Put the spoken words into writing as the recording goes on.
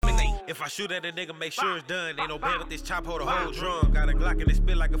If I shoot at a nigga, make sure it's done. Ain't no bad with this chop, hold a whole drum. Got a Glock and it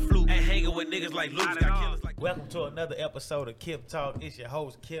spit like a flute. Ain't hanging with niggas like Luke. Got killers like. Welcome to another episode of KipTalk. It's your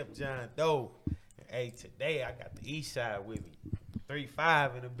host, Kip John Doe. Hey, today I got the East Side with me.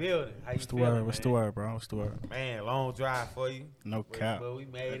 3-5 in the building. How you feeling, What's the word, bro? What's the word? Man, long drive for you. No cap. But we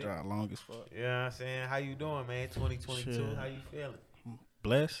made it. Drive long as fuck. You know what I'm saying? How you doing, man? 2022. Shit. How you feeling?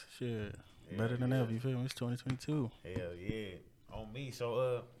 Blessed. Shit. Better than yeah. ever. You feel me? It's 2022. Hell yeah. On me.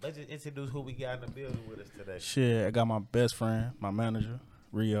 So let's just introduce who we got in the building with us today. Shit, I got my best friend, my manager,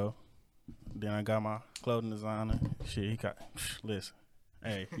 Rio. Then I got my clothing designer. Shit, he got. Listen.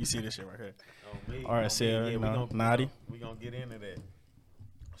 Hey, you see this shit right here. On me. RSL, yeah, you know, Nadi. Nadi. We gonna get into that.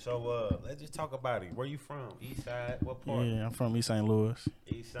 So let's just talk about it. Where you from? East Side? What part? Yeah, I'm from East St. Louis.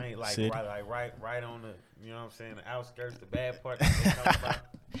 East St. Like City. right on the, you know what I'm saying, the outskirts, the bad part. That they talk about.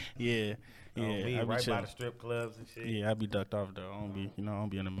 Yeah. Yeah. Me, I be right by chilling. the strip clubs and shit. Yeah, I be ducked off though. I don't be, I don't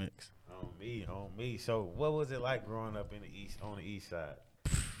be in the mix. On me. So what was it like growing up in the East, on the East Side?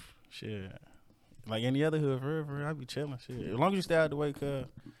 Shit. Like any other hood, forever, I be chilling. Shit. As long as you stay out the way, cuz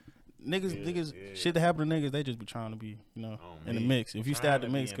niggas, shit that happen to niggas, they just be trying to be, in the mix. If you stay out the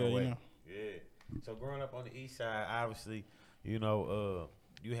mix, cuz, Yeah. So growing up on the East Side, obviously,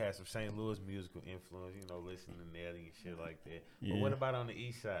 you had some St. Louis musical influence, listening to Nadi and shit like that. Yeah. But what about on the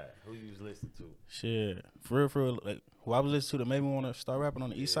East Side? Who you was listening to? Shit. For real, like, who I was listening to that made me want to start rapping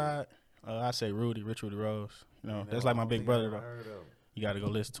on the East Side, I say Rich Rudy Rose. That's like my big brother, though. You got to go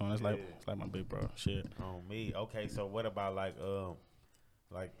listen to him. It's like my big bro. Shit. On me. Okay, so what about like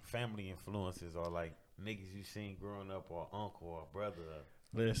family influences or like niggas you seen growing up or uncle or brother?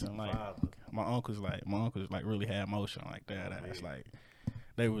 Listen, like father? my uncles really had motion like that. It's like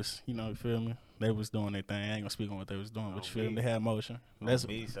they was, you feel me? They was doing their thing. I ain't gonna speak on what they was doing, but you feel me? They had motion. That's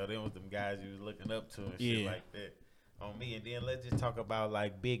me. So them was them guys you was looking up to and shit like that. On me, and then let's just talk about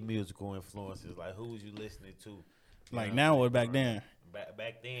like big musical influences. Like who was you listening to? Like now or back then?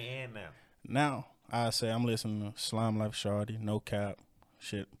 Back then and now. Now I say I'm listening to Slime Life Shawty, No Cap,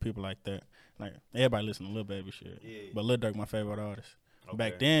 shit, people like that. Like everybody listen to Lil Baby shit. Yeah. But Lil Durk my favorite artist. Okay.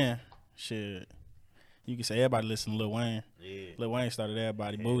 Back then, shit, you can say everybody listen to Lil Wayne. Yeah. Lil Wayne started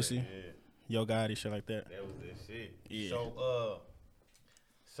everybody. Boosie, Yo Gotti, shit like that. That was that shit. Yeah.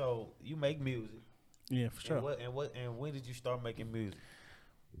 So you make music. Yeah, for sure. And when did you start making music?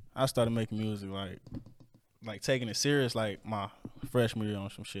 I started making music like taking it serious like my freshman year on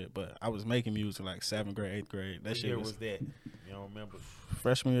some shit. But I was making music like 7th grade, 8th grade. That What shit year was that? You don't remember?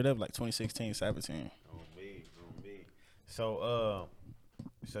 Freshman year, that was like 2016, 17. On me.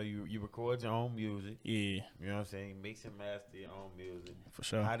 So you record your own music. Yeah. You know what I'm saying? Mix and master your own music. For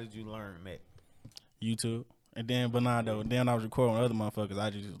sure. How did you learn that? YouTube. And then, but nah, though. Then I was recording with other motherfuckers. I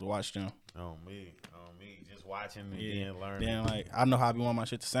just used to watch them. On me. Just watching and then learning. Then, like, I know how I be want my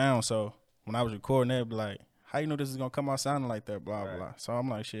shit to sound. So when I was recording, they'd be like, how you know this is going to come out sounding like that, blah, blah. So I'm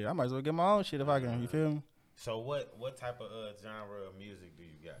like, shit, I might as well get my own shit if I can. You feel me? So what type of genre of music do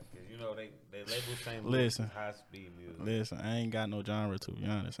you got? Because, they label St. Louis as high-speed music. Listen, I ain't got no genre, to be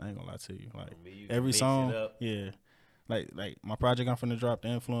honest. I ain't going to lie to you. Like, you every song, Like my project I'm finna drop, the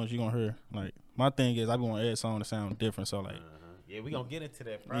influence you gonna hear. Like my thing is I be want every song to sound different. So like, yeah, we gonna get into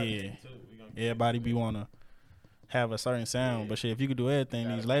that project too. Everybody be wanna have a certain sound, but shit, if you could do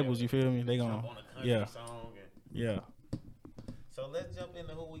everything, these labels, you feel me? They gonna song yeah. So let's jump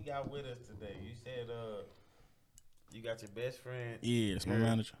into who we got with us today. You said you got your best friend. Yeah, it's my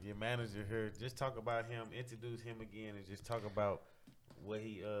manager. Your manager here. Just talk about him. Introduce him again, and just talk about what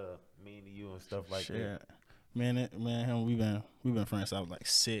he mean to you and stuff like that. Him, we been friends since I was like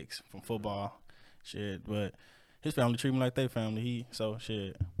 6 from football, shit. But his family treat me like they family.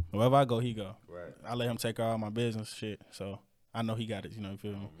 Shit. Wherever I go, he go. Right. I let him take all my business, shit. So I know he got it. You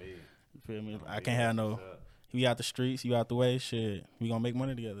feel me? You feel me? I can't have no. He out the streets, you out the way. Shit, we gonna make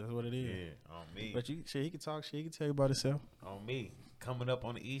money together. That's what it is. Yeah, on me. But he can talk shit. He can tell you about himself. On me, coming up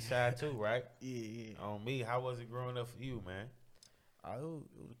on the East Side too, right? Yeah. On me, how was it growing up for you, man? It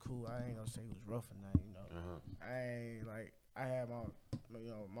was cool. I ain't gonna say it was rough or nothing, I ain't I had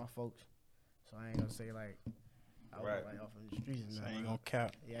my folks, so I ain't gonna say like I was like off in the streets. So I ain't gonna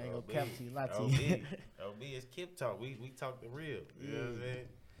cap. Yeah, I ain't gonna cap to you, lie to you. OB is KipTalk. We talk the real. You know what I'm saying?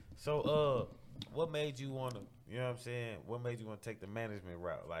 So what made you wanna? You know what I'm saying? What made you wanna take the management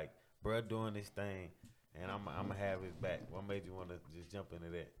route? Like, bruh doing this thing, and I'm gonna have his back. What made you wanna just jump into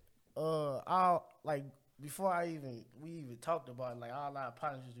that? I'll like. Before we even talked about it, like all our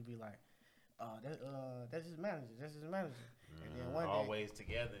partners used to be like, that's his manager, And then one day always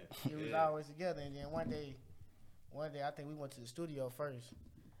together. He was always together, and then one day I think we went to the studio first.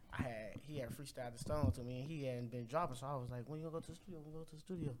 He had freestyled the song to me, and he hadn't been dropping, so I was like, when you gonna go to the studio? We go to the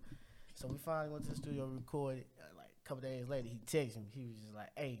studio. So we finally went to the studio, recorded. Like a couple days later, he texted me. He was just like,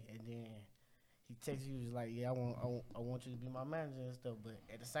 "Hey," and then he texted. He was like, "Yeah, I want you to be my manager and stuff." But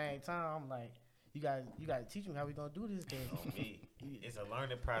at the same time, I'm like, "You got to teach me how we gonna do this thing." On me, it's a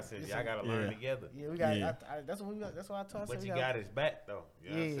learning process. Y'all gotta learn together. Yeah, we got. That's what we got. That's what I told. But you got his back though. You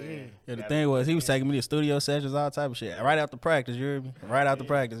know what I'm saying? Yeah, the thing was, he was taking me to studio sessions, all type of shit. Right after practice, you heard me? Right after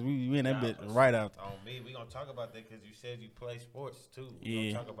practice, we in that bitch right after. On me, we gonna talk about that because you said you play sports too.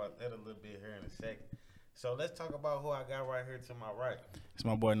 We gonna talk about that a little bit here in a second. So let's talk about who I got right here to my right. It's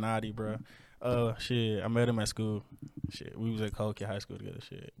my boy Nadi, bro. Shit, I met him at school. Shit, we was at Colquitt High School together.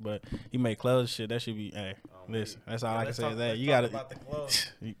 Shit, but he made clothes. Shit, that should be. Hey, listen, that's all I can say is that you gotta. About the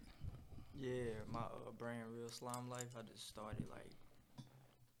clothes. Yeah, my brand Real Slime Life. I just started like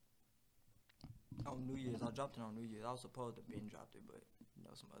on New Year's. I dropped it on New Year's. I was supposed to binge dropped it, but you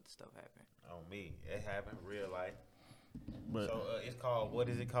know some other stuff happened. On me, it happened real life. But so it's called, what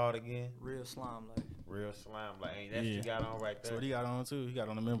is it called again? Real Slime Life. Real Slime Life. Ain't that you got on right there? So what he got on too? He got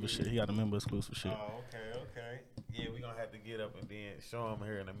on the member shit. He got the member exclusive shit. Oh, okay. Yeah, we gonna have to get up and then show him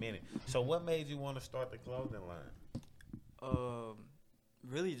here in a minute. So what made you want to start the clothing line?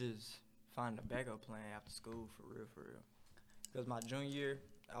 Really just find a backup plan after school for real. Because my junior year,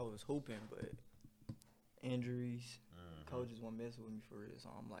 I was hooping, but injuries, coaches won't mess with me for real. So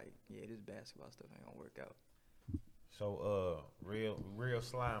I'm like, yeah, this basketball stuff ain't gonna work out. So real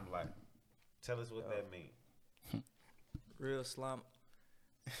slime life. Tell us what that means. Real slime.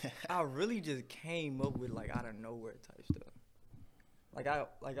 I really just came up with like out of nowhere type stuff. Like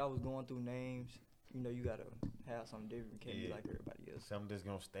I was going through names. You know, you gotta have something different. Can't be like everybody else. Something that's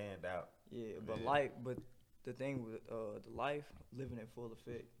gonna stand out. Yeah, but the thing with the life, living in full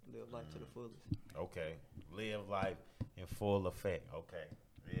effect, live life to the fullest. Okay, live life in full effect. Okay,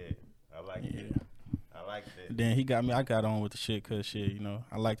 yeah, I like it. I like that. Then I got on with the shit cause shit, you know,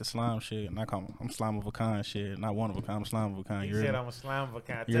 I like the slime shit, and I'm slime of a kind shit, not one of a kind, I'm slime of a kind. You said I'm a slime of a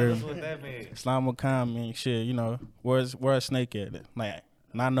kind. Tell us what that means. Slime of a kind means shit, you know, where's a snake at? Like,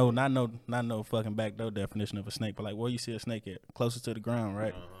 not no fucking back door definition of a snake, but like where you see a snake at, closest to the ground,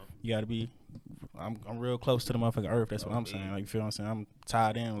 right? You gotta be. I'm real close to the motherfucking earth. That's what I'm saying. Like, you feel what I'm saying? I'm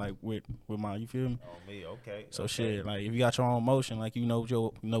tied in like with my. You feel me? On me, okay. So shit, like if you got your own motion, like you know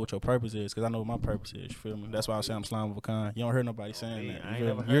what your purpose is, cause I know what my purpose is. You feel me? That's why I say I'm slime of a kind. You don't hear nobody saying that.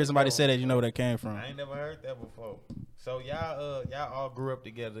 You hear somebody say that, you know where that came from. I ain't never heard that before. So y'all all grew up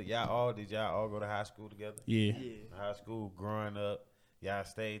together. Did y'all all go to high school together? Yeah. High school, growing up, y'all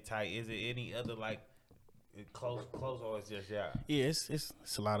stayed tight. Is it any other like close or it's just y'all? Yeah, it's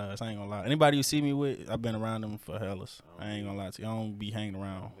a lot of us. I ain't gonna lie. Anybody you see me with, I've been around them for hellas. I ain't gonna lie to you. I don't be hanging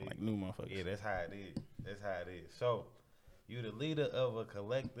around like new motherfuckers. Yeah, that's how it is. So, you the leader of a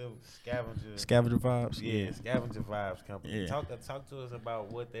collective Scavenger Vibes. Yeah, Scavenger Vibes company. Yeah. Talk to us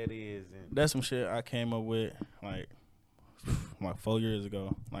about what that is. And that's some shit I came up with like 4 years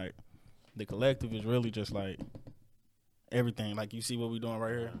ago. Like the collective is really just like everything. Like you see what we doing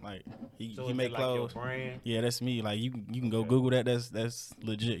right here. Like he make clothes. Like your brand? Yeah, that's me. Like you can go Google that. That's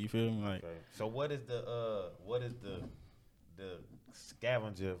legit. You feel me? Like so what is the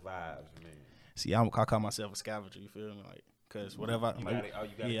Scavenger Vibes, man? See, I call myself a scavenger. You feel me? Like, cause whatever.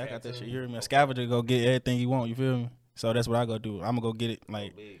 I got that shit. You hear me? A scavenger go get everything you want. You feel me? So that's what I go do. I'm gonna go get it.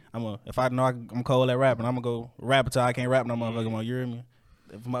 Like if I know I'm cold at rapping, I'm gonna go rap until I can't rap no motherfucker more. You hear me?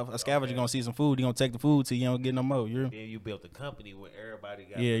 If a scavenger gonna see some food, he gonna take the food till you don't get no more. You hear me? Then you built a company where everybody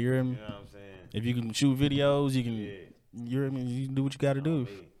got. Yeah, you hear me? You know what I'm saying? If you can shoot videos, you can. You hear me? You can do what you gotta do.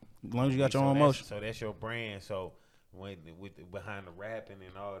 As long as you got your own motion. So that's your brand. So behind the rapping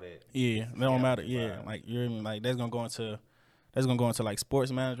and all that. Yeah, that don't matter. Yeah, like you hear me? Like that's gonna go into like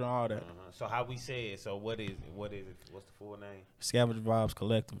sports manager and all that. So how we say it? So what is it? What's the full name? Scavenger Vibes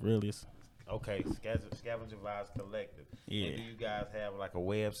Collective. Really. Okay, Scavenger Vibes Collective. Yeah. And do you guys have like a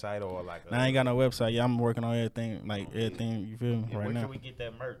website or like? I ain't got no website. Yeah, I'm working on everything. Like everything. You feel me? And right where now. Can we get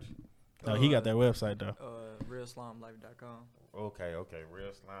that merch? No, he got that website though. RealSlimeLife.com. Okay,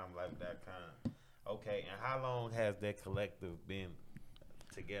 RealSlimeLife.com. Okay, and how long has that collective been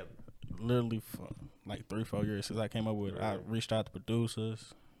together? Literally for like 3-4 years since I came up with it. I reached out to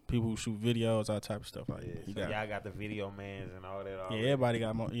producers, people who shoot videos, all type of stuff like that. So y'all got the video mans and all that. Yeah, everybody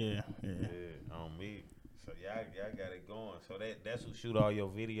got more. Yeah. On me. So y'all got it going. So that's who shoot all your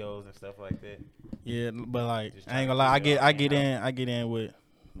videos and stuff like that. Yeah, but like I ain't gonna lie, I get in with.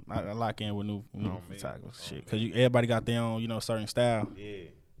 I lock in with new photographers shit because everybody got their own certain style. Yeah,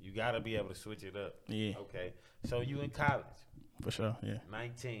 you gotta be able to switch it up. Yeah. Okay. So you in college? For sure. Yeah.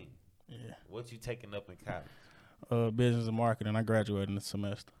 19. Yeah. What you taking up in college? Business and marketing. I graduated in the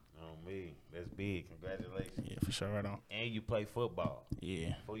semester. On me. That's big. Congratulations. Yeah, for sure. Right on. And you play football.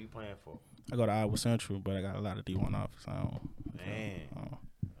 Yeah. Who you playing for? I go to Iowa Central, but I got a lot of D1 offers. So I don't,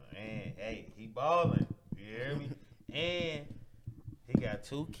 Man, hey, he balling. You hear me? And he got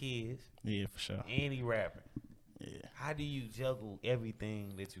 2 kids. Yeah, for sure. And he rapping. Yeah. How do you juggle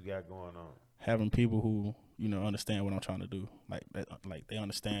everything that you got going on? Having people who, you know, understand what I'm trying to do. Like that, like they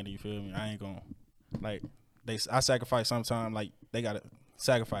understand it, you feel me? I ain't gonna like I sacrifice sometimes, like they gotta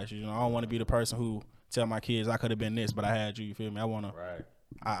sacrifice, you know. I don't wanna be the person who tell my kids I could have been this, but I had you feel me? I wanna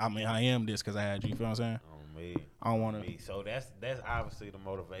I mean I am this because I had you, you feel what I'm saying? On me. I don't wanna So that's obviously the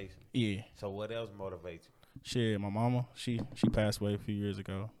motivation. Yeah. So what else motivates you? Shit, my mama, she passed away a few years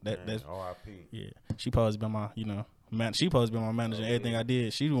ago. That's R.I.P. Yeah. She supposed to be my, you know, she supposed to be my manager and everything I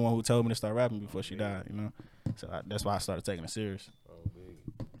did. She the one who told me to start rapping before she died, you know. So that's why I started taking it serious. Oh,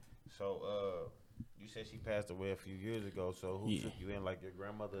 big. So, you said she passed away a few years ago. So who took you in, like your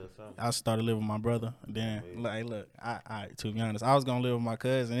grandmother or something? I started living with my brother. And then, look, I to be honest, I was gonna live with my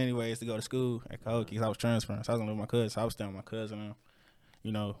cousin anyways to go to school at Koki because I was transferring. So I was gonna live with my cousin. So I was staying with my cousin. And,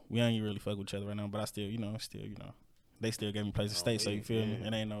 you know, we ain't really fuck with each other right now, but I still, you know, they still gave me place to stay. So you feel me?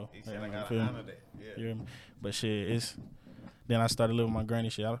 It ain't no. He said I got to honor that. Yeah. You hear me? But shit, then I started living with my granny.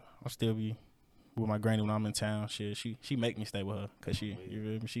 Shit, I'll still be with my granny when I'm in town. Shit, she make me stay with her because you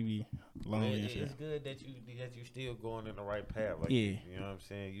feel me? She be lonely and shit. It's good that you still going in the right path. Like, yeah. You know what I'm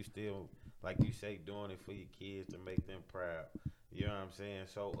saying? You still, like you say, doing it for your kids to make them proud. You know what I'm saying?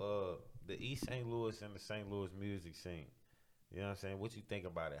 So, the East St. Louis and the St. Louis music scene. You know what I'm saying? What you think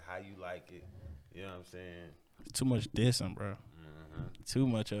about it? How you like it? You know what I'm saying? Too much dissing, bro. Too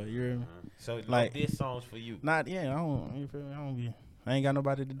much of it. You hear me? So like diss songs for you? Not I don't. You feel me? I ain't got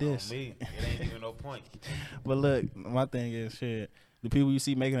nobody to diss. Me, it ain't even no point. But look, my thing is shit. The people you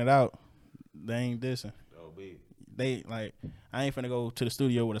see making it out, they ain't dissing. Oh, big. They like I ain't finna go to the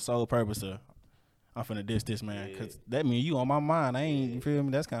studio with a sole purpose of I'm finna diss this man because that mean you on my mind. I ain't you feel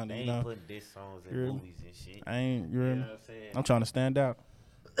me? That's kind of you know. Putting diss songs in movies and shit. I ain't. You hear me? What I'm saying? I'm trying to stand out.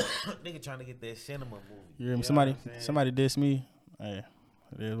 Nigga trying to get that cinema movie. You hear me? Somebody diss me. Hey,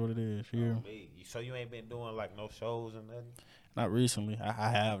 it is what it is. You hear me? So you ain't been doing like no shows or nothing? Not recently. I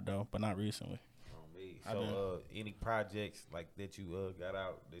have though, but not recently. So any projects like that you got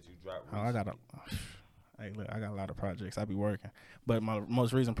out that you dropped recently? I got a lot of projects. I be working, but my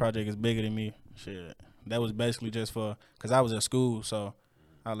most recent project is bigger than me. Shit, that was basically just for because I was at school, so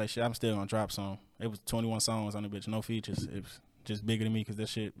I was like, shit, I'm still gonna drop some. It was 21 songs on the bitch, no features. It was just bigger than me because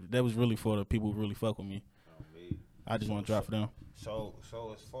that was really for the people who really fuck with me. I just want to drop for them. So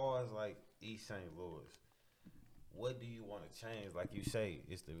as far as like East St. Louis, what do you want to change? Like you say,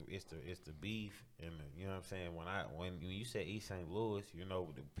 it's the beef and you know what I'm saying. When you say East St. Louis, you know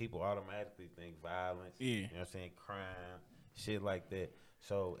the people automatically think violence. Yeah. You know what I'm saying, crime, shit like that.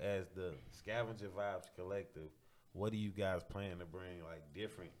 So as the Scavenger Vibes Collective, what do you guys plan to bring like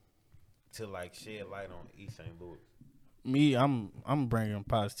different to like shed light on East St. Louis? Me, I'm bringing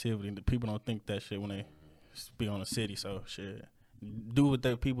positivity. The people don't think that shit when they speak on the city. So shit, do what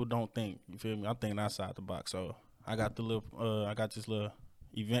the people don't think. You feel me? I'm thinking outside the box. So I got this little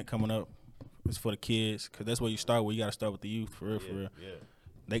event coming up. It's for the kids because that's where you start. Where you got to start with the youth for real.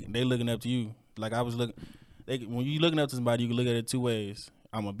 Yeah. They looking up to you. Like I was looking. When you looking up to somebody, you can look at it 2 ways.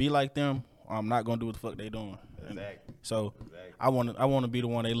 I'm gonna be like them, or I'm not gonna do what the fuck they doing. Exactly. So I want to be the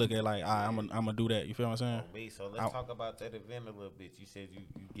one they look at like, I'm gonna do that. You feel what I'm saying? So let's talk about that event a little bit. You said you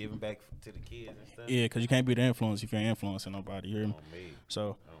giving back to the kids and stuff. Yeah, because you can't be the influence if you ain't influencing nobody. You hear me?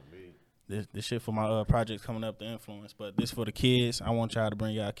 So this shit for my projects coming up to influence, but this for the kids. I want y'all to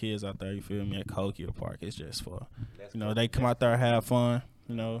bring y'all kids out there. You feel me? At Koki Park, it's just for they come out there have fun.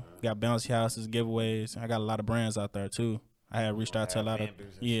 You know, got bouncy houses, giveaways. I got a lot of brands out there too. I had reached out to a lot of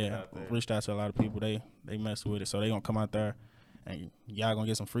people. They mess with it, so they gonna come out there, and y'all gonna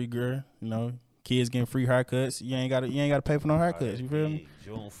get some free gear. You know, kids getting free haircuts. You ain't gotta pay for no haircuts. You feel me?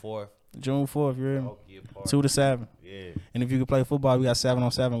 June 4th. You hear me? 2 to 7. Yeah. And if you can play football, we got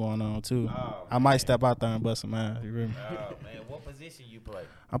 7-on-7 going on too. I might step out there and bust some ass. You hear me? Oh man, what position you play?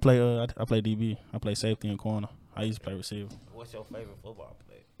 I play DB. I play safety and corner. I used to play receiver. What's your favorite football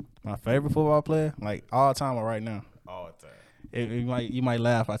player? My favorite football player, like all time or right now? All time. You might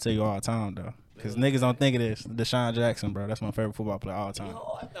laugh. I tell you all the time though, because niggas don't think of this. Deshaun Jackson, bro, that's my favorite football player all the time. He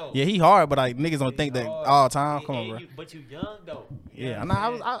hard though. Yeah, he hard, but like niggas don't think that all the time. Come on, bro. But you young though. Yeah,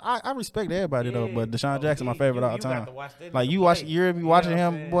 I respect everybody though, but Deshaun Jackson my favorite all the time. Like you watching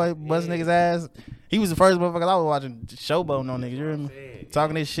him, boy, bust niggas ass. He was the first motherfucker I was watching showboating on niggas. You hear me?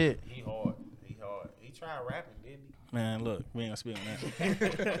 Talking this shit. He hard. He tried rapping, didn't he? Man, look, we ain't gonna speak on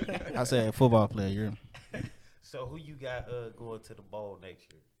that. I said football player. You hear me? So who you got going to the bowl next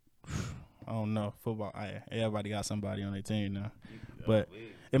year? I don't know. Football, everybody got somebody on their team now. But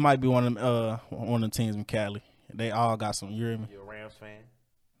it might be one of the teams in Cali. They all got some. You hear me? You a Rams fan?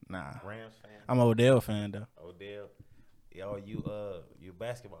 Nah. Rams fan? I'm an Odell fan though. Odell. Yo, you a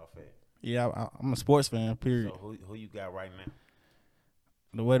basketball fan? Yeah, I'm a sports fan. Period. So who you got right now?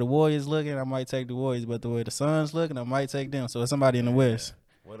 The way the Warriors looking, I might take the Warriors. But the way the Suns looking, I might take them. So it's somebody in the West.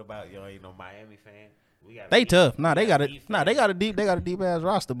 What about Miami fan? They tough. They got a deep ass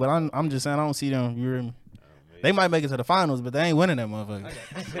roster. But I'm just saying I don't see them. You hear me? They might make it to the finals, but they ain't winning that motherfucker.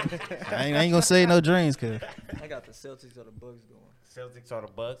 I ain't gonna say no dreams, cause I got the Celtics or the Bucks going. Celtics or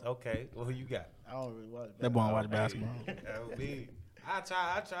the Bucks? Okay. Well, who you got? I don't really watch that boy watch basketball. I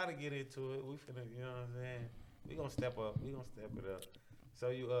try to get into it. We finna, you know what I'm saying? We gonna step up. We gonna step it up. So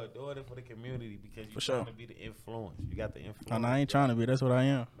you doing it for the community because you trying to be the influence. You got the influence. No, I ain't trying to be. That's what I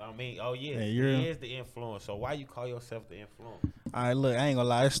am. I mean, he is the influence. So why you call yourself the influence? All right, look, I ain't gonna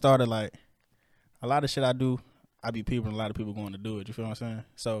lie. It started like a lot of shit I do. I be people and a lot of people going to do it. You feel what I'm saying?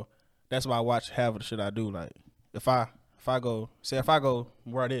 So that's why I watch half of the shit I do. Like if I go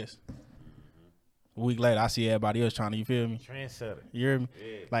where it is, a week later I see everybody else trying to. You feel me? Trendsetter. You hear me?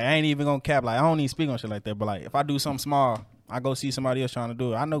 Yeah. Like I ain't even gonna cap. Like I don't even speak on shit like that. But like if I do something small, I go see somebody else trying to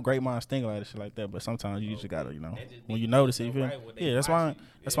do it. I know great minds think like shit like that. But sometimes you just gotta, when you notice it, you feel me? Yeah, that's why.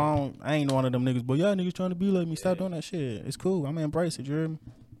 I ain't one of them niggas. But y'all niggas trying to be like me. Stop doing that shit. It's cool. I'm gonna embrace it. You hear me?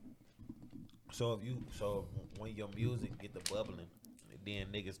 So when your music get the bubbling, then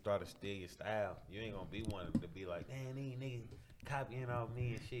niggas start to steal your style. You ain't gonna be one to be like, damn, these niggas copying off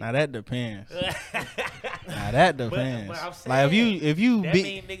me and shit. Now that depends. But like if you that be,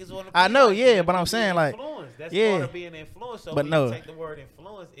 mean niggas wanna be I know, like, yeah, but I'm saying like, that's yeah, part of being influenced. So but when no, you take the word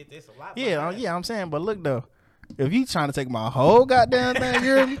influence, it's a lot. Yeah, I'm saying, but look though, if you trying to take my whole goddamn thing, you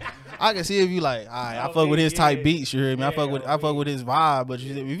hear me? I can see if you like, all right, I fuck with his type beats, you hear me? I fuck with his vibe, but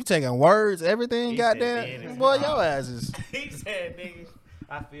if you taking words, everything, goddamn, boy, your ass is. He said, nigga,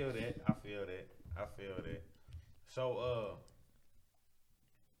 I feel that. So,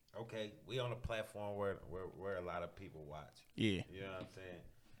 okay, we on a platform where a lot of people watch. Yeah. You know what I'm saying?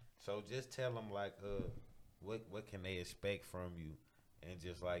 So just tell them like, what can they expect from you, and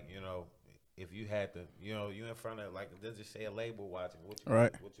just like, if you had to, you in front of, like, let's just say a label watching, what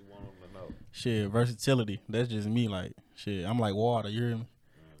you want them to know? Shit, versatility. That's just me. Like, shit, I'm like water. You hear me?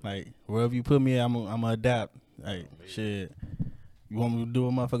 Like, wherever you put me, I'm gonna adapt. Like, shit. You want me to do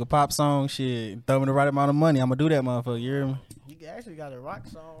a motherfucker pop song? Shit, throw me the right amount of money. I'm gonna do that motherfucker. You hear me? You actually got a rock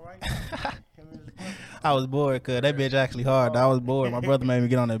song right now. I was bored, cause that bitch actually hard. I was bored. My brother made me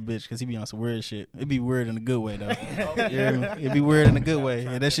get on that bitch, cause he be on some weird shit. It be weird in a good way though. You hear me? It be weird in a good way.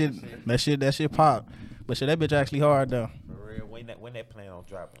 And that shit pop. But shit, that bitch actually hard though. For real, when that plan on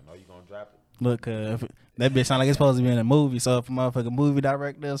dropping? Are you gonna drop it? Look, that bitch sound like it's supposed to be in a movie. So if a motherfucking movie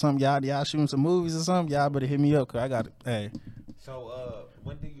director or something, y'all shooting some movies or something, y'all better hit me up, cause I got it. Hey. So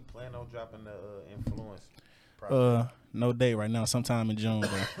when do you plan on dropping the influence project? No date right now. Sometime in June. Though.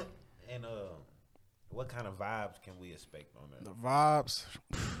 And what kind of vibes can we expect on that? The vibes,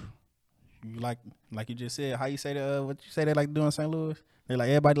 you like you just said. How you say that? What you say they like doing in St. Louis? They like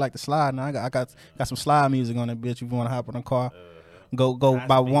everybody like to slide. Now I got some slide music on that bitch. If you want to hop in a car, go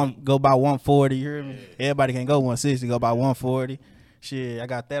by 140. You hear me? Yeah. Everybody can go 160. Go by 140. Shit, I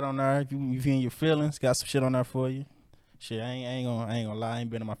got that on there. If you in your feelings, got some shit on there for you. Shit, I ain't gonna lie. I ain't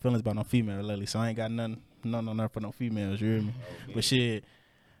been in my feelings about no female lately, so I ain't got nothing on there for no females. You hear me? But shit,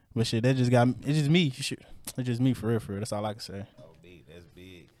 that just got. It's just me. It's just me for real. That's all I can say. Oh, big. That's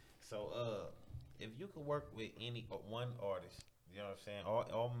big. So, if you could work with any one artist, you know what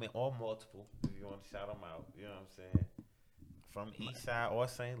I'm saying, or multiple, if you want to shout them out, you know what I'm saying, from East Side or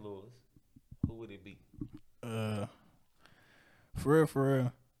St. Louis, who would it be? For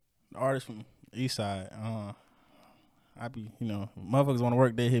real, the artist from East Side. I be, motherfuckers want to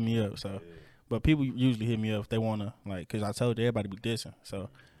work, they hit me up. So, yeah. But people usually hit me up if they want to, like, cause I told you everybody be dissing. So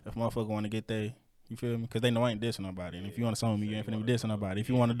if motherfucker want to get you feel me? Cause they know I ain't dissing nobody. And if you want to song me, you ain't finna be dissing nobody. If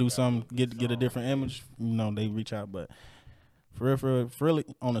you want to do something, get a different image, they reach out. But for really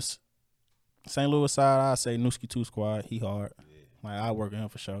on the St. Louis side, I say Nooski 2 Squad. He hard. Yeah. Like I work with him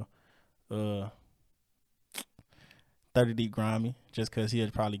for sure. 30 Deep Grimy, just cause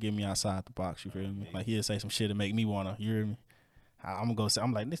he'll probably get me outside the box, you feel me? Like he'll say some shit to make me wanna, you hear me? I'm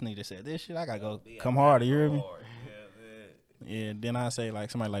like, this nigga just said this shit, I gotta go come harder, you hear me? Yeah, then I say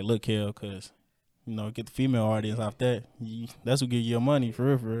like somebody like Lil Kel, cause get the female audience off that. That's what give you your money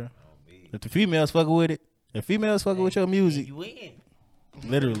for real. If the females fucking with it, if females fucking with your music, you win.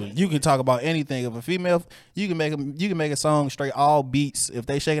 Literally, you can talk about anything. If a female, you can make a song straight all beats. If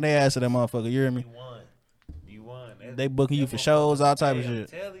they shaking their ass to that motherfucker, you hear me? You won. They booking you for shows, all type of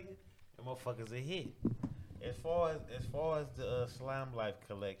shit. I'm telling you, motherfuckers a hit. As far as the Slime Life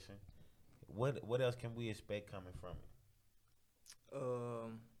collection, what else can we expect coming from it?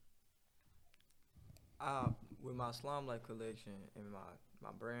 With my Slime Life collection and my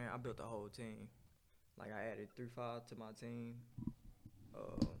brand, I built a whole team. Like I added 3-5 to my team.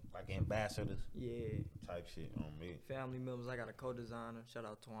 Like ambassadors, type shit on me. Family members. I got a co-designer. Shout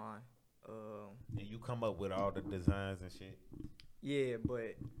out Twine. And you come up with all the designs and shit. Yeah,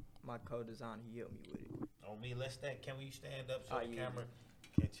 but my co-designer, he helped me with it. On me, can we stand up so the camera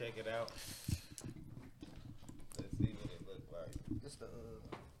can check it out? Let's see what it looks like. It's the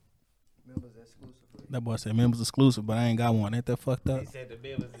members exclusive. That boy said members exclusive, but I ain't got one. Ain't that fucked up? He said the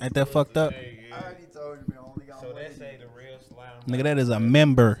members ain't that fucked up? I already told you, man. I only got so that say the real Slime. Nigga, that is a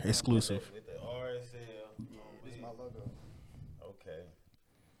member exclusive. With the RSL. Yeah, this is my logo.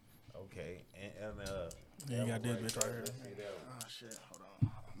 Okay. And yeah, you got this bitch right here. Oh shit, hold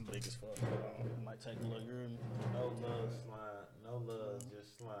on. I'm big as fuck. Might take a look. No love slime. No love,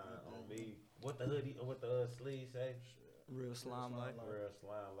 just slime on me. What the hoodie? What the sleeve say? Real Slime Life. Real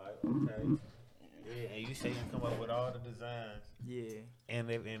Slime Life. Okay. Yeah, and you say you come up with all the designs. Yeah. And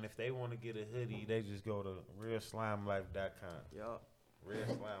if they want to get a hoodie, they just go to realslimelife.com. Yup.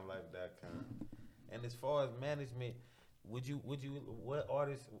 Realslimelife.com. And as far as management, what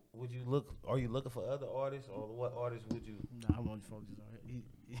artists would you look? Are you looking for other artists, or what artists would you? Nah, I'm only focused on him.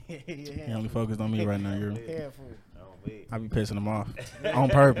 He only focused on me right now. You're. Me. I be pissing him off on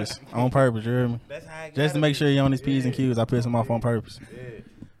purpose. On purpose, you hear me? That's how it just to make sure you're on his P's and Q's. I piss him off on purpose. Yeah.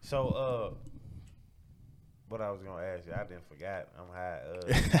 So what I was gonna ask you, I didn't forget. I'm high.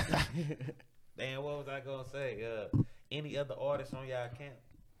 Damn, what was I gonna say? Any other artists on y'all camp?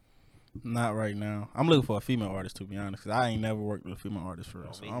 Not right now. I'm looking for a female artist, to be honest, because I ain't never worked with a female artist for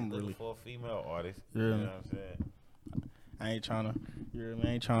real. So I'm really for a female artist. Yeah. You know what I'm saying? I ain't trying to. You hear me? I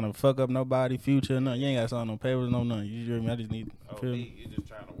ain't trying to fuck up nobody, future, nothing. You ain't got to sign no papers, no nothing. You hear me? I just need. You just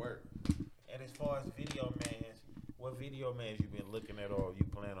trying to work. And as far as video mans, what video mans you been looking at, or you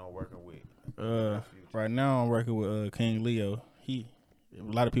plan on working with? Right now I'm working with King Leo. A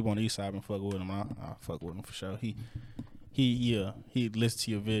lot of people on the east side been fucking with him. I fuck with him for sure. He listens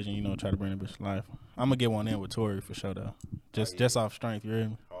to your vision, you know, try to bring the bitch to life. I'm gonna get one in with Tori for sure though. Just off strength, you hear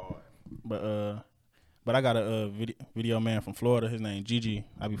me? But I got a video man from Florida. His name Gigi.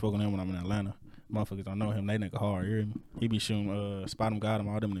 I be fucking him when I'm in Atlanta. Motherfuckers don't know him. They nigga hard, you hear me? He be shooting Spot 'em, Got 'em,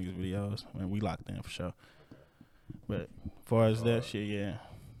 all them niggas videos. I mean, we locked in for sure. But as far as that shit, yeah.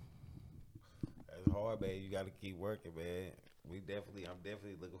 That's hard, man. You gotta keep working, man. I'm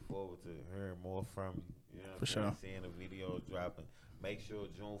definitely looking forward to hearing more from you. You know what I'm sure. Seeing the videos dropping. Make sure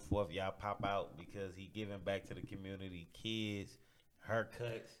June 4th y'all pop out, because he giving back to the community. Kids,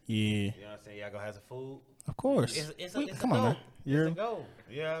 haircuts. Yeah. You know what I'm saying? Y'all gonna have some food? Of course. It's come a on, go. man. It's a go.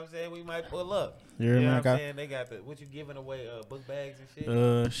 You know what I'm saying? We might pull up. You know what I'm saying? They got what you giving away, book bags and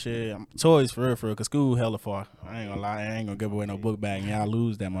shit? Shit. Toys for real, cause school hella far. I ain't gonna lie. I ain't gonna give away no book bag, and y'all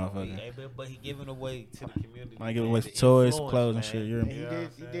lose that motherfucker. But he giving away to the community. I give away some toys, some clothes, and shit.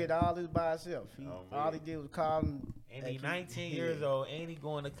 He did all this by himself. All he did was call him. And he 19 years old, and he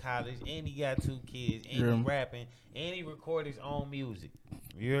going to college, and he got 2 kids, and he rapping, and he record his own music.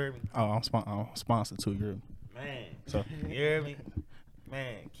 You hear me? Oh, I'm sponsored too. You hear me? Man, so you hear me?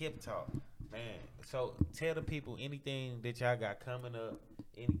 Man, KipTalk. Man, so tell the people anything that y'all got coming up,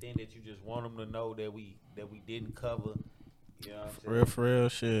 anything that you just want them to know that we didn't cover. You know what I'm saying? For real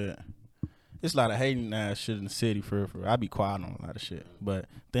shit. It's a lot of hating ass shit in the city, for real. I be quiet on a lot of shit. But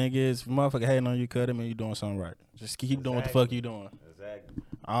thing is, if a motherfucker hating on you, cut him and you doing something right. Just keep doing what the fuck you doing. Exactly.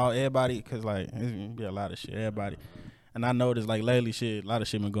 Everybody, cause like, it's be a lot of shit. Everybody. And I noticed like lately shit, a lot of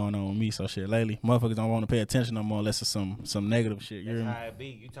shit been going on with me. So shit, lately, motherfuckers don't want to pay attention no more unless it's some negative shit. You That's hear me? how it be.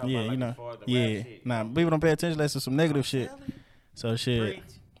 You talking about like as far as the rap shit. Nah, people don't pay attention unless it's some negative shit. So shit,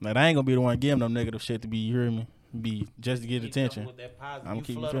 like I ain't gonna be the one giving them negative shit to be, you hear me? Be just to get attention. I'm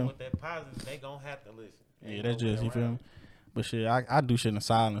keep you with that positive, they gonna have to listen. Yeah, that's just, you feel me? But shit, I do shit in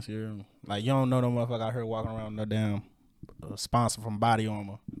silence, you hear me? Like, you don't know no motherfucker out here walking around no damn sponsor from Body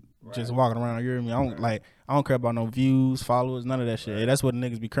Armor. Right. Just walking around, you hear me? I don't care about no views, followers, none of that shit. Right. That's what the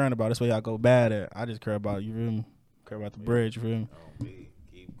niggas be caring about. That's what y'all go bad at. I just care about, you feel me? Care about the bread, you feel me? Oh,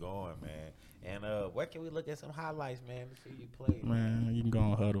 keep going, man. And where can we look at some highlights, man, to see you play? Man, you can go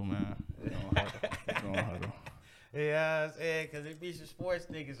on Huddle, man. Go on Huddle. Yeah, I'm saying, because it be some sports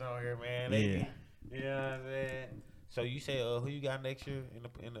niggas on here, man. You know what I'm saying? So you say, who you got next year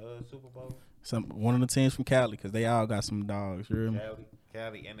in the Super Bowl? One of the teams from Cali, because they all got some dogs, you hear me?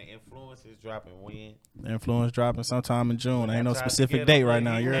 Cali, and the Influence is dropping when? The Influence dropping sometime in June. Ain't no specific date right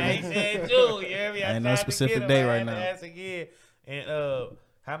now, you hear me? I ain't saying June, you hear me? Ain't no specific date right now. Again. And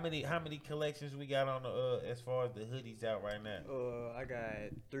How many collections we got on the as far as the hoodies out right now? I got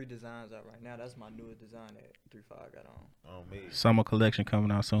 3 designs out right now. That's my newest design that Three5ive got on. Oh me. Summer collection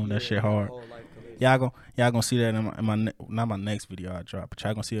coming out soon. That shit hard. Whole life collection. Y'all gonna see that in not my next video I drop, but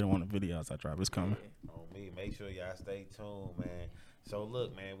y'all gonna see it in one of the videos I drop. It's coming. Yeah. On me. Make sure y'all stay tuned, man. So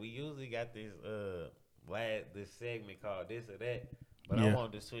look, man, we usually got this this segment called This or That, but I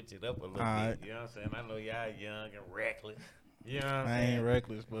wanted to switch it up a little bit. You know what I'm saying? I know y'all young and reckless. You know what I'm saying? I ain't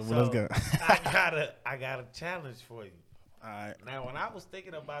reckless, but So, let's go. I got a challenge for you. All right. Now, when I was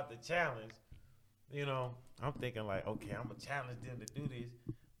thinking about the challenge, you know, I'm thinking like, okay, I'm gonna challenge them to do this.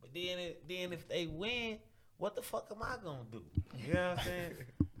 But then if they win, what the fuck am I gonna do? You know what I'm saying?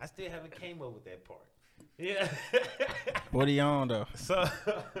 I still haven't came up with that part. Yeah. What are you on though? So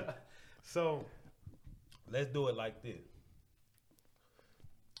let's do it like this.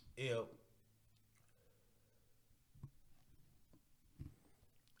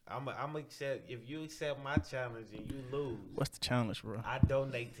 I'm accept if you accept my challenge and you lose. What's the challenge, bro? I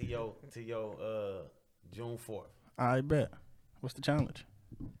donate to your June 4th. I bet. What's the challenge?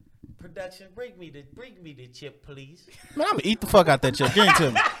 Production, bring me the chip, please. Man, I'm gonna eat the fuck out that chip. Give it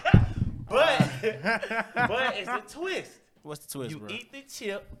to me. But it's a twist. What's the twist, You bro? eat the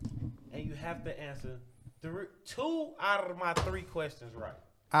chip and you have to answer 2 out of my 3 questions right.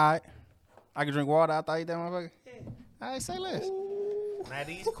 All right. I can drink water after I eat that motherfucker? Yeah. All right, say less. Now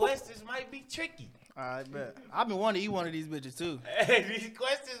these questions might be tricky. All right, bet. I've been wanting to eat one of these bitches too. Hey, these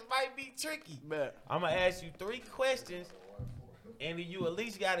questions might be tricky. Bet. I'm gonna ask you 3 questions, and you at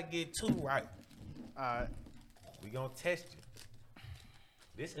least gotta get 2 right. All right. We gonna test you.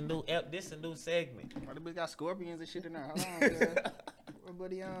 This a new segment. Why the bitch got scorpions and shit in there? Hold on, cuz. What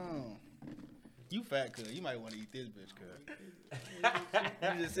buddy on? You fat, cuz. You might want to eat this bitch, cuz.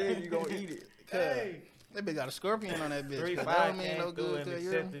 You just said you gonna eat it. Hey, That bitch got a scorpion on that bitch. 3-5 That don't mean came no through good and to you.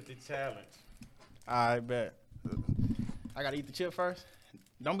 accepted the challenge. I bet. I gotta eat the chip first.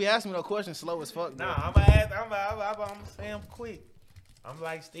 Don't be asking me no questions slow as fuck, bro. Nah, I'm gonna say I'm quick. I'm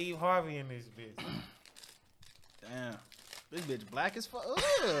like Steve Harvey in this bitch. Damn. This bitch black as fuck. Ugh.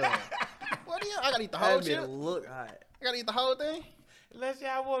 What do you? I gotta eat the whole That chip. bitch look hot. I gotta eat the whole thing. Unless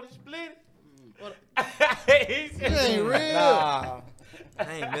y'all want to split it. What? He said, You ain't real. Nah,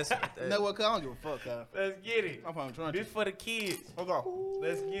 I ain't messing with that. You know what? Cuz I don't give a fuck, cuz. Let's get it. I'm from Toronto. This for the kids. Hold on.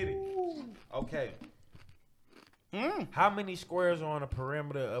 Let's get it. Okay. How many squares are on the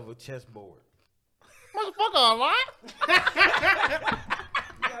perimeter of a chessboard? Motherfucker, a lot.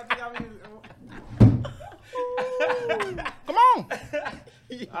 Come on.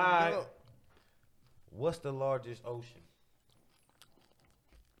 Alright. What's the largest ocean?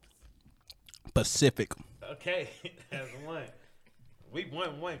 Pacific. Okay, that's 1. We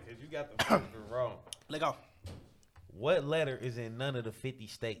won 1 because you got the first one wrong. Let go. What letter is in none of the 50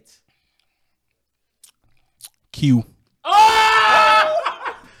 states? Q. Oh!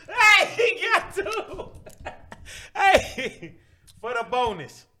 Hey, he got 2. Hey, for the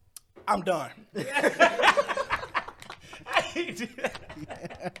bonus. I'm done. Hey,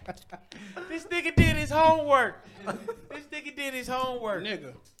 this nigga did his homework. This nigga did his homework.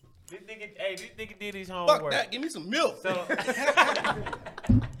 Nigga. This nigga did his homework. Fuck that. Give me some milk. So,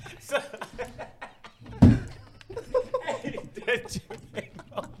 hey, that you ain't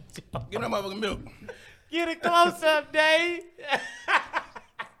no joke. Give me that motherfucking milk. Get a close up, Dave.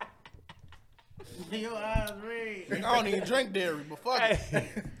 Your eyes red. I don't even drink dairy, but fuck it. Hey,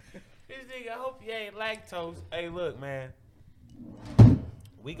 this nigga, I hope you ain't lactose. Hey, look, man.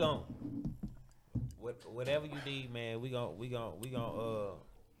 We gon' whatever you need, man. We gon'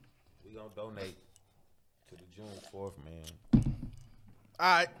 donate to the June 4th, man.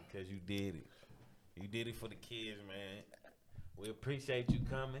 All right. Because you did it. You did it for the kids, man. We appreciate you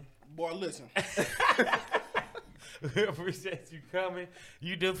coming. Boy, listen. We appreciate you coming.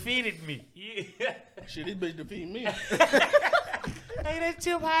 You defeated me. Yeah. Shit, this bitch defeated me. Hey, that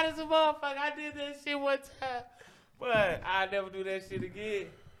chip hot as a motherfucker. I did that shit one time. But I'll never do that shit again.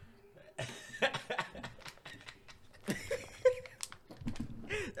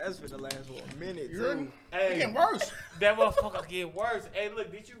 That's for the last 1 minute, You heard me? too. It Hey, getting worse. that motherfucker get worse. Hey,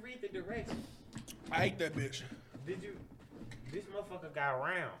 look, did you read the directions? I hate that bitch. Did you? This motherfucker got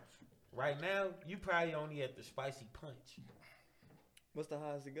rounds. Right now, you probably only at the spicy punch. What's the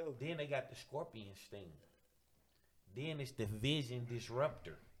highest to go? Then they got the scorpion sting. Then it's the vision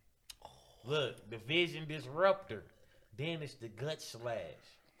disruptor. Look, the vision disruptor. Then it's the gut slash.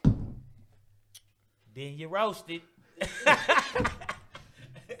 Then you roasted.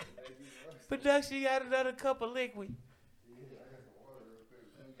 Production got another cup of liquid.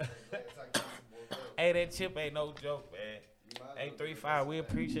 Hey, that chip ain't no joke, man. Hey, 3-5, we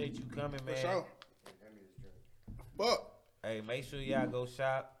appreciate you coming, man. For sure. Fuck. Hey, make sure y'all go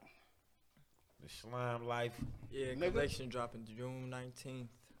shop. The Slime Life. Yeah, Nigga. collection dropping June 19th.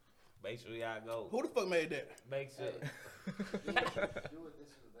 Make sure y'all go. Who the fuck made that? Make sure.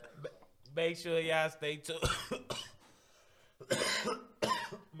 Make sure y'all stay tuned.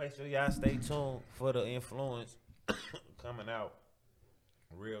 Make sure y'all stay tuned for the influence coming out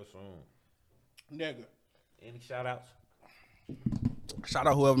real soon. Nigga. Any shout outs? Shout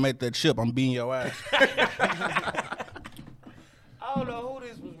out whoever made that chip. I'm beating your ass. I don't know who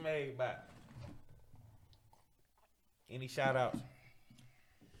this was made by. Any shout outs?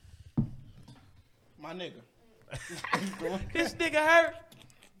 My nigga. This nigga hurt.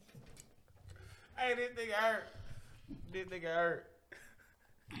 Hey, this nigga hurt. This nigga hurt.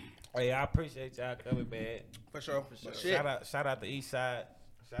 Hey, I appreciate y'all coming, man. For sure. For sure. Shout out the East Side.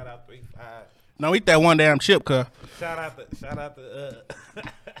 Shout out 3-5. No, eat that one damn chip, cuz. Shout out to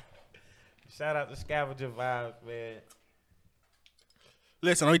shout out to Scavenger Vibes, man.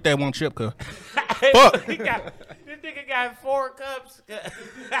 Listen, don't eat that one chip, cuz. Fuck. This nigga got 4 cups.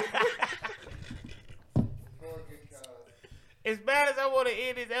 As bad as I want to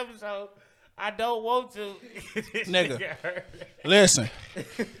end this episode, I don't want to. Nigga. Listen.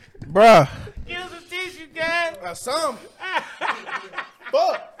 Bruh. Give us some tissue, guys. Some.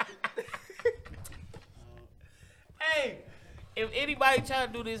 Fuck. Hey, if anybody trying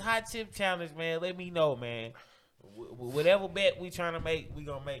to do this hot tip challenge, man, let me know, man. Whatever bet we trying to make, we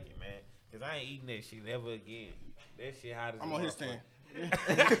gonna make it, man. Cause I ain't eating that shit ever again. That shit hot as I'm on his team.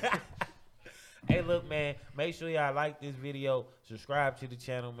 Hey, look, man. Make sure y'all like this video. Subscribe to the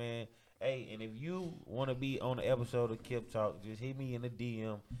channel, man. Hey, and if you want to be on the episode of KipTalk, just hit me in the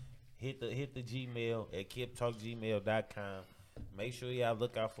DM. Hit the Gmail at kiptalkgmail.com. Make sure y'all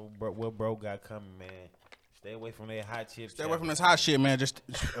look out for what bro got coming, man. Stay away from that hot chip. Stay away from this hot shit, man. Just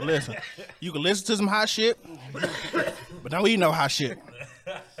listen. You can listen to some hot shit, but don't eat no hot shit.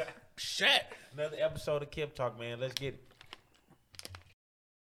 Shit. Another episode of KipTalk, man. Let's get it.